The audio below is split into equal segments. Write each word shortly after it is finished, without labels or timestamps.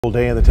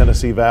Day in the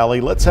Tennessee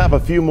Valley. Let's have a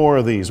few more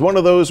of these. One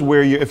of those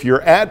where if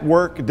you're at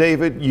work,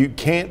 David, you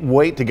can't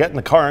wait to get in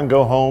the car and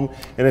go home.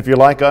 And if you're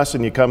like us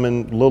and you come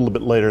in a little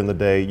bit later in the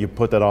day, you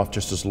put that off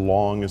just as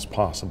long as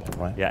possible,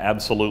 right? Yeah,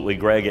 absolutely,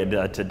 Greg.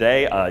 And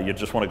today, you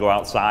just want to go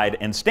outside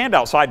and stand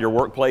outside your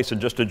workplace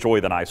and just enjoy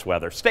the nice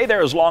weather. Stay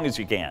there as long as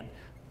you can.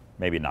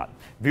 Maybe not.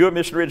 View at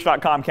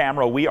MissionRidge.com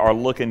camera. We are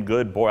looking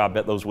good. Boy, I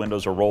bet those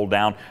windows are rolled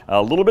down. A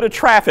little bit of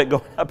traffic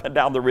going up and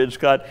down the ridge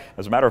cut.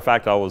 As a matter of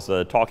fact, I was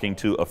talking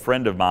to a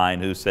friend of mine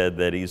who said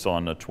that he's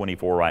on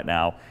 24 right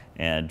now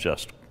and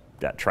just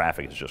that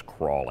traffic is just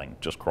crawling.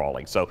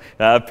 So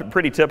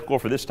pretty typical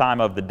for this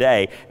time of the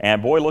day. And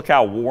boy, look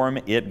how warm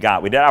it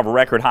got. We did have a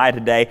record high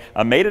today.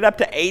 Made it up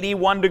to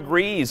 81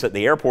 degrees at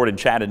the airport in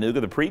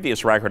Chattanooga. The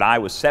previous record high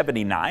was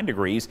 79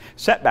 degrees,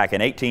 set back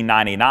in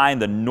 1899.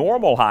 The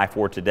normal high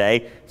for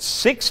today,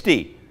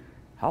 60.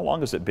 How long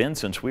has it been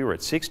since we were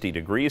at 60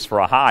 degrees for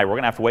a high? We're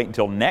going to have to wait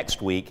until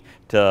next week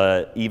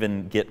to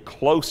even get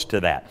close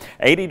to that.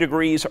 80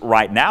 degrees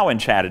right now in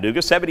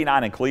Chattanooga,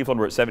 79 in Cleveland,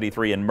 we're at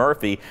 73 in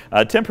Murphy.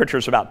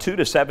 Temperatures about 2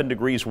 to 7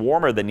 degrees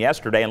warmer than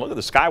yesterday. And look at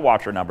the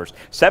Skywatcher numbers.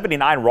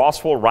 79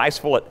 Rossville,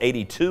 Riceville at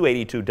 82,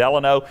 82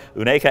 Delano,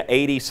 Unaka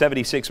 80,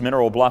 76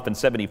 Mineral Bluff, and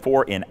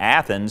 74 in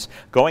Athens.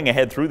 Going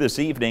ahead through this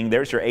evening,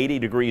 there's your 80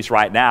 degrees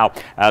right now.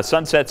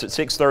 Sunsets at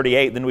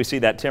 6:38, then we see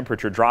that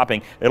temperature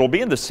dropping. It'll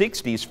be in the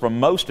 60s for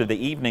most of the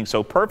evening,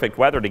 so perfect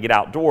weather to get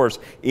outdoors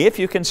if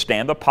you can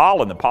stand the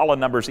pollen. The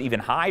pollen numbers even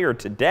higher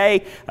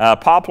today.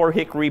 Poplar,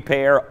 hickory,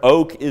 pear,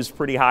 oak is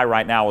pretty high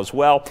right now as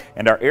well,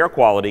 and our air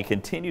quality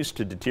continues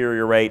to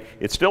deteriorate.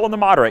 It's still in the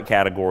moderate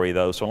category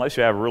though, so unless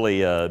you have really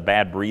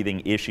bad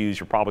breathing issues,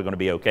 you're probably going to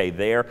be okay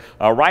there.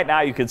 Right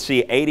now you can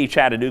see 80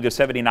 Chattanooga,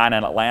 79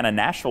 in Atlanta,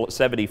 Nashville at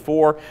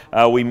 74.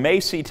 We may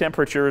see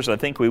temperatures, I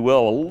think we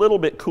will, a little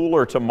bit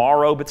cooler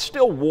tomorrow, but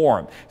still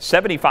warm.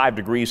 75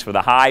 degrees for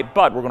the high,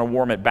 but we're going to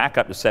warm it back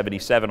up to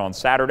 77 on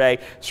Saturday.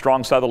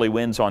 Strong southerly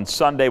winds on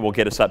Sunday will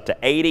get us up to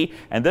 80,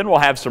 and then we'll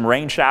have some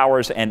rain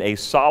showers and a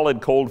solid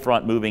cold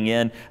front moving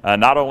in.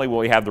 Not only will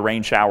we have the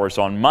rain showers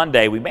on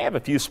Monday, we may have a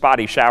few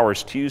spotty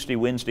showers Tuesday,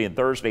 Wednesday, and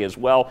Thursday as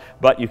well,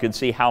 but you can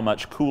see how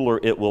much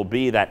cooler it will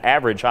be. That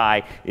average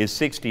high is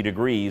 60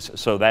 degrees,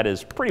 so that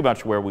is pretty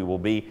much where we will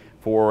be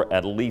for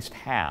at least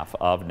half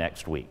of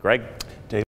next week. Greg?